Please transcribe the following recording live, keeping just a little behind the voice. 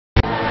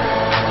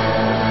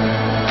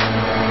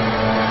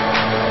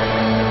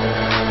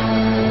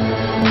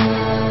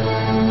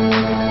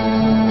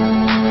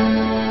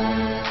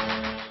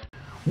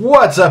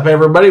What's up,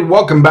 everybody?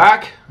 Welcome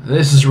back.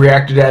 This is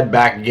Reactor Dad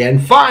back again.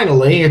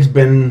 Finally, it's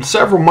been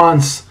several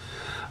months,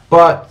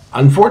 but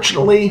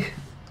unfortunately,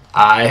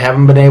 I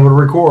haven't been able to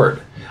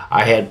record.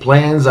 I had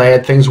plans, I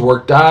had things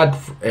worked out,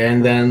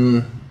 and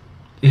then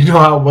you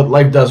know what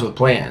life does with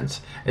plans.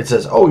 It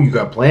says, "Oh, you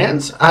got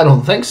plans?" I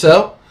don't think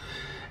so,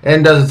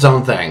 and does its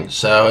own thing.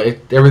 So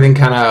everything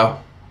kind of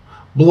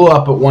blew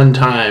up at one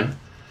time,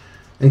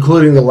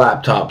 including the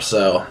laptop.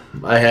 So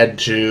I had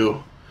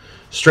to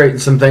straighten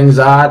some things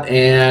out,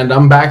 and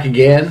I'm back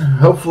again,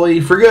 hopefully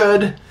for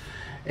good.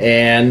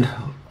 And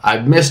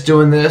I've missed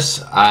doing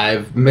this.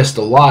 I've missed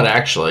a lot,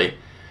 actually.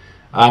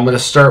 I'm going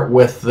to start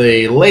with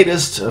the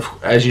latest,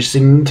 as you've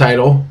seen in the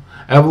title,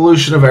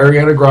 Evolution of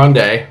Ariana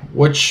Grande,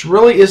 which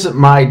really isn't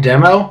my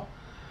demo.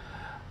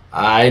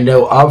 I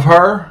know of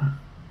her.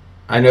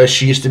 I know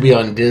she used to be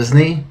on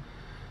Disney,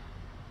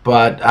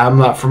 but I'm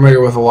not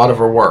familiar with a lot of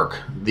her work.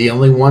 The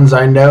only ones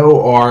I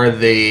know are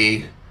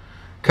the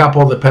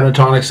couple the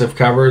Pentatonix have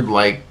covered,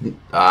 like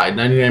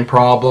 99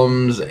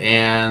 Problems,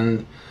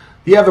 and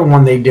the other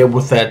one they did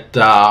with that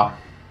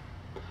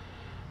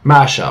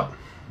mashup.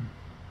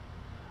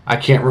 I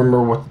can't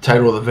remember what the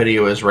title of the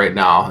video is right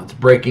now. It's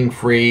Breaking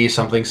Free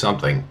something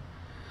something.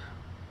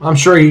 I'm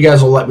sure you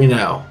guys will let me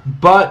know.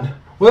 But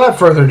without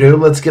further ado,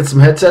 let's get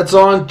some headsets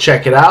on,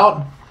 check it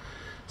out,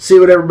 see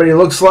what everybody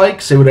looks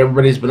like, see what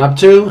everybody's been up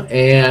to,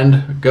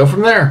 and go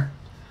from there.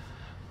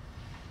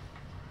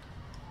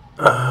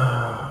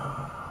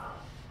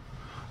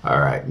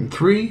 Alright, in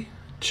 3,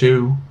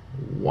 2,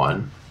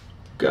 1,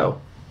 go.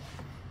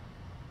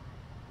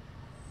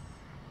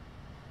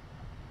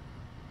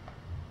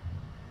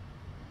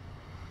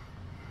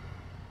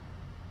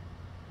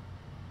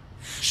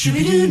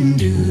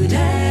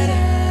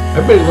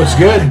 Everybody looks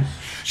good.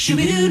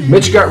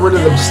 Mitch got rid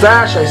of the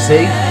mustache, I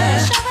see.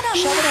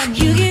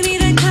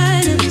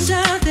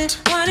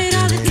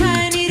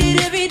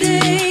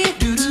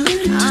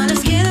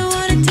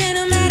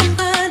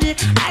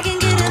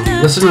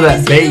 Listen to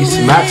that bass.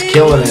 Matt's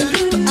killing it.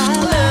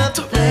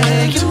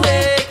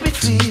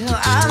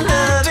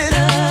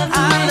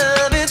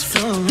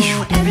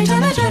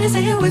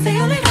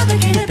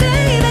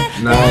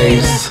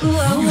 Nice.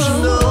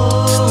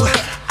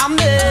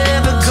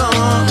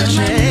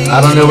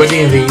 I don't know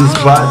any of these,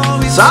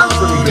 but it sounds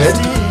pretty good.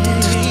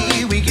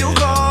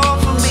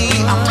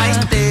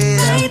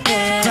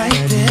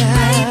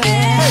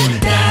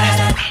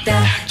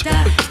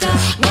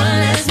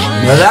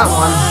 Know that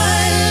one.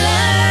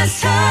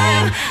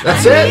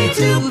 That's it.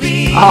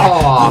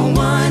 Oh.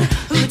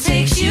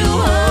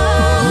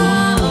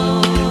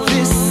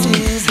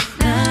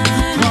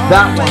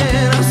 That one.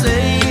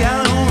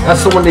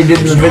 That's the one they did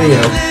in the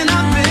video.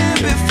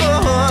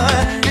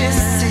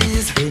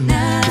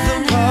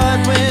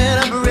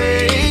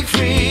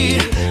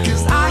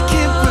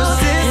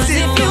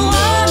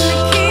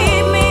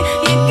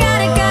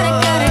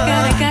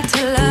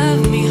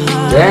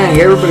 Dang,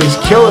 everybody's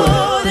killing it.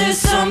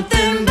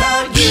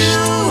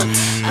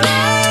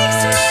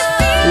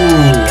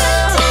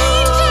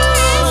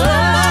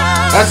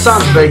 That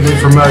sounds vaguely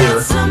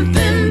familiar.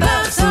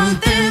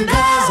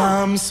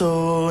 I'm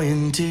so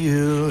into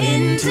you,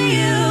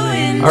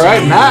 All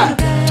right, Matt.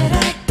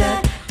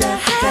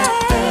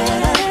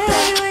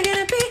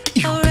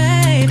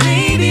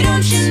 Baby,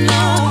 don't you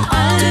know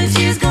all the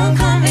tears gonna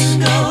come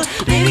and go?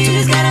 Baby, you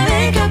just gotta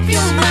make up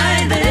your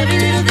mind that every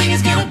little thing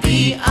is gonna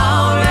be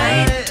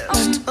alright.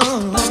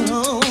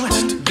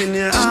 Been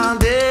here all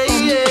day,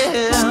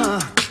 yeah.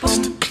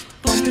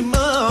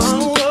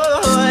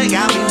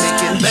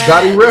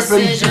 Scotty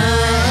riffing.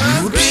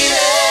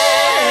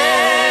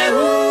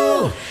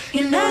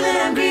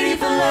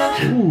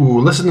 Ooh,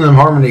 listen to them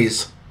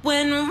harmonies.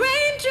 When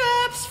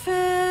raindrops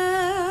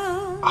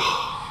fell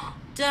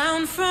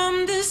down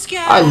from the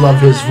sky, I love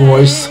his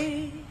voice.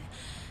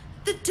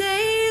 The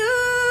day you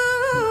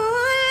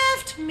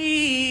left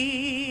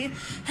me,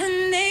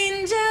 an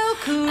angel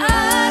cried.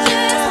 I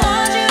just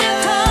want you to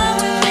come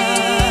with me.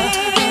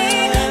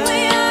 We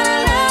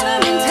are a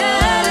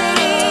mentality.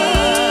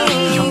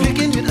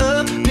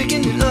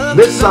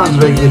 This sounds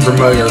vaguely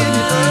familiar.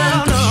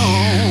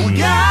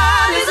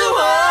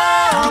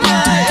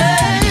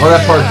 Oh,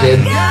 that part did.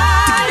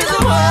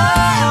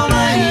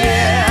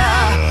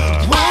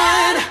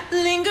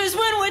 Lingers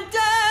when we're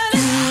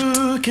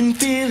done. You can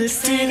feel it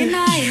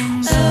someday.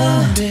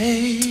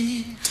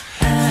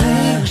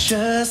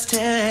 Just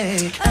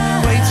take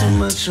way too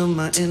much of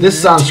my energy.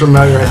 This sounds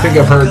familiar. I think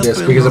I've heard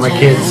this because of my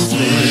kids.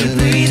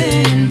 Breathe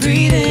in,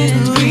 breathe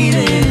in, breathe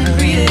in,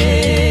 breathe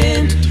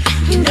in.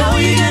 You know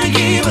you gotta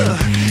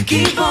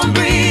keep on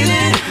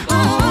breathing.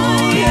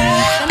 Oh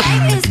yeah. The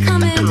light is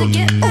coming to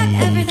get back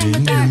everything the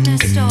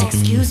darkness stole.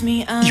 Excuse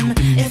me,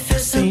 it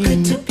feels so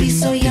good to be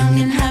so young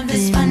and have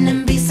this fun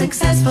and be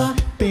successful.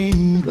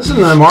 Listen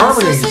to them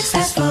harmonies.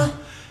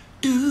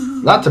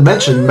 Not to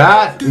mention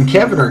Matt and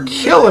Kevin are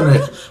killing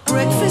it.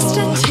 Breakfast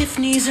at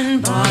Tiffany's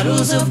and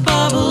bottles of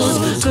bubbles.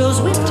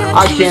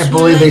 I can't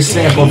believe they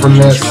sampled from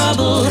this.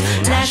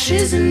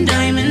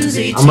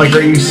 I'm like,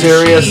 are you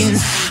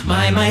serious?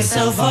 Buy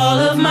myself all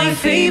of my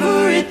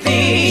favorite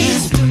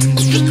things.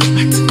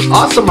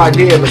 Awesome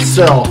idea, but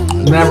still,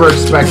 never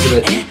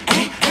expected it.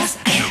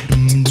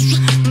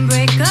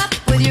 Break up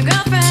with your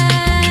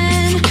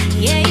girlfriend.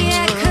 Yeah,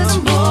 yeah, 'cause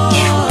I'm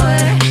bored.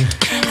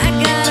 I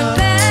got a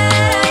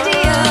bad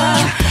idea.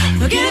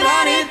 Forget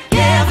about it,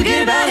 yeah,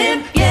 forget about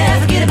him, yeah,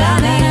 forget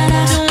about me.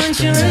 Don't want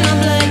you in my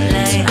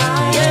bloodline,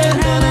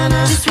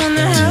 yeah. Just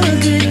wanna have a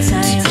good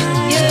time,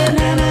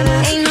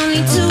 yeah. Ain't no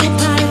need to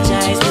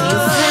apologize with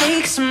your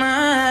fake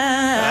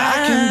smile.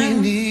 I can be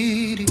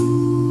needy,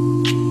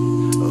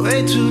 way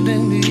too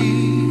damn needy.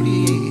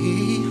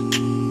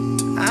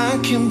 I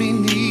can be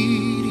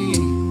needy.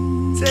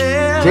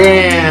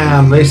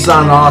 Damn, they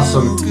sound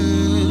awesome.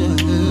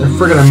 They're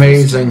freaking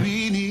amazing.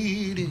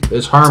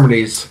 Those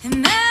harmonies.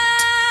 Imagine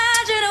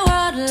a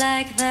world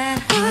like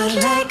that. World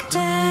like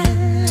that.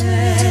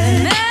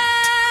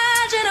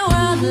 Imagine a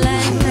world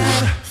like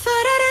that.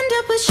 Thought I'd end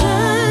up with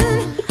Sean,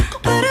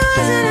 but it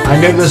wasn't. I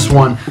knew this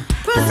one.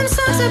 Wrote some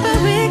songs about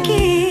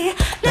Ricky.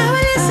 Now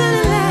I listen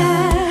and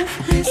laugh.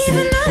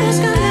 Even though there's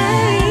gonna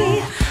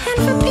lie. And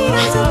for Pete,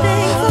 I'm so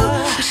thankful.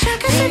 Wish I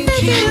could say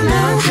thank you to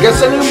myself. I guess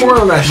I knew more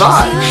than I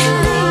thought.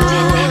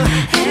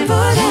 And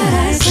for that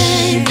I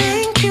say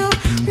thank you.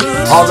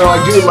 Although I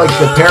do like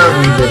the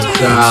parody that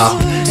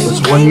this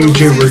one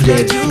YouTuber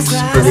did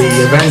for the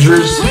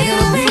Avengers.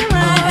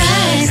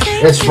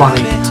 It's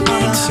funny.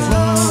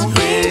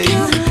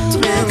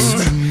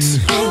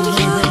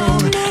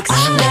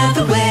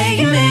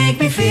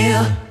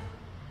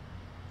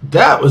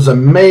 That was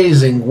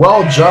amazing.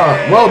 Well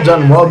done. Well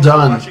done. Well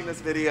done. Watching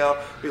this video,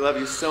 we love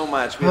you so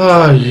much.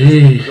 Oh,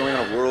 gee. We're going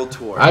on a world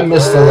tour. I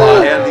missed a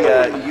lot.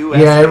 And the US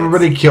Yeah,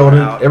 everybody killed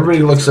it.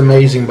 Everybody looks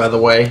amazing, by the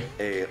way.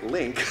 A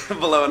link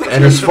below.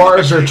 And as far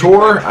as their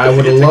tour, I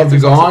would have loved to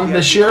go on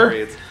this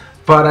year,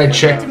 but I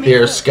checked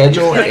their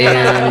schedule,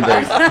 and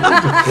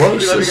the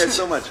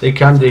closest they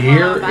come to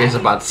here is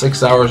about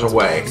 6 hours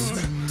away.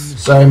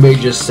 So I may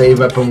just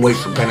save up and wait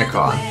for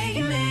Pentaton,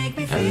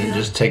 and then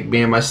just take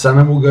me and my son,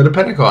 and we'll go to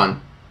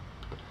Pentaton.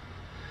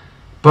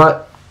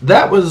 But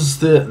that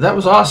was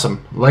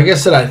awesome. Like I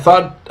said, I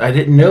thought I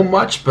didn't know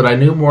much, but I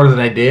knew more than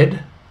I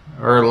did,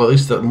 or at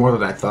least more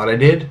than I thought I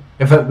did,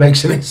 if that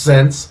makes any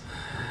sense.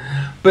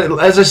 But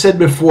as I said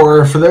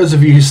before, for those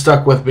of you who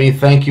stuck with me,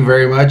 thank you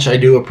very much. I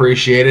do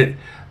appreciate it.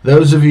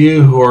 Those of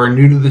you who are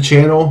new to the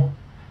channel,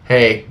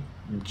 hey,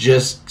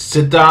 just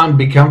sit down,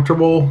 be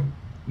comfortable,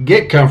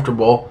 get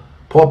comfortable,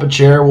 pull up a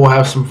chair, we'll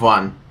have some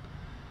fun.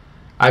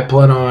 I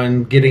plan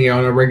on getting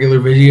on a regular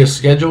video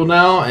schedule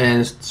now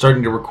and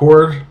starting to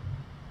record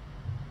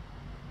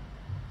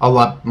a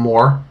lot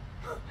more.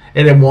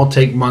 And it won't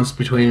take months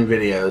between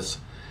videos.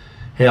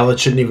 Hell, it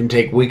shouldn't even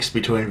take weeks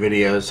between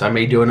videos. I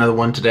may do another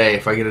one today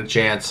if I get a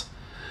chance.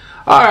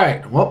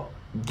 Alright, well,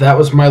 that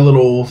was my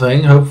little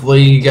thing.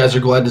 Hopefully you guys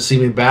are glad to see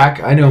me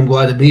back. I know I'm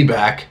glad to be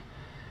back.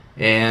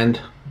 And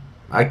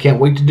I can't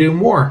wait to do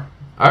more.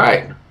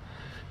 Alright.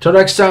 Till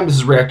next time, this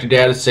is Reactor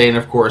Dad saying,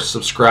 of course,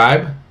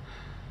 subscribe,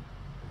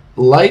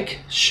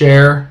 like,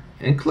 share,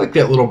 and click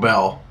that little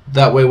bell.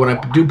 That way when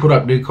I do put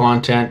up new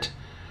content,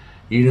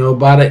 you know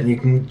about it and you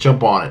can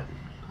jump on it.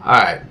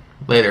 Alright,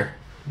 later.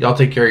 Y'all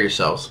take care of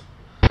yourselves.